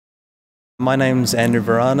My name's Andrew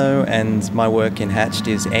Varano, and my work in Hatched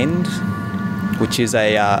is End, which is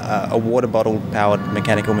a water bottle powered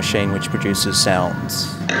mechanical machine which produces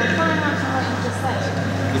sounds. If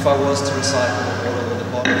I was to recycle the water with the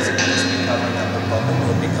bottles, it would just be covering up the problem. It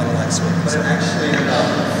would be kind of like sweat. But it actually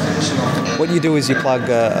finishing off. What you do is you plug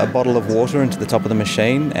a bottle of water into the top of the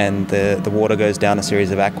machine, and the water goes down a series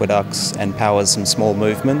of aqueducts and powers some small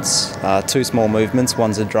movements, two small movements.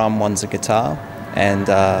 One's a drum, one's a guitar, and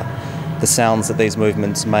the sounds that these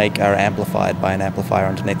movements make are amplified by an amplifier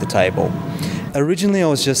underneath the table. Originally I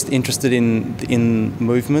was just interested in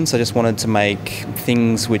movements. I just wanted to make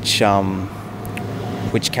things which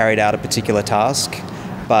carried out a particular task,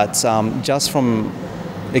 but just from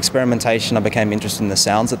experimentation I became interested in the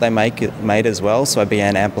sounds that they made as well, so I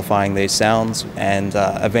began amplifying these sounds, and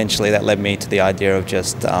eventually that led me to the idea of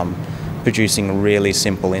just producing really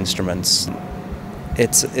simple instruments.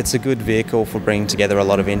 It's a good vehicle for bringing together a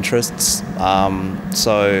lot of interests.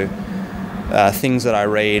 Things that I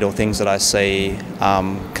read or things that I see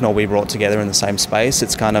can all be brought together in the same space. I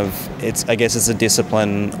guess it's a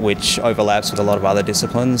discipline which overlaps with a lot of other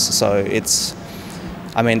disciplines. So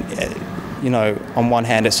on one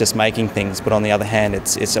hand it's just making things, but on the other hand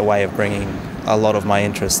it's a way of bringing a lot of my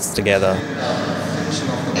interests together.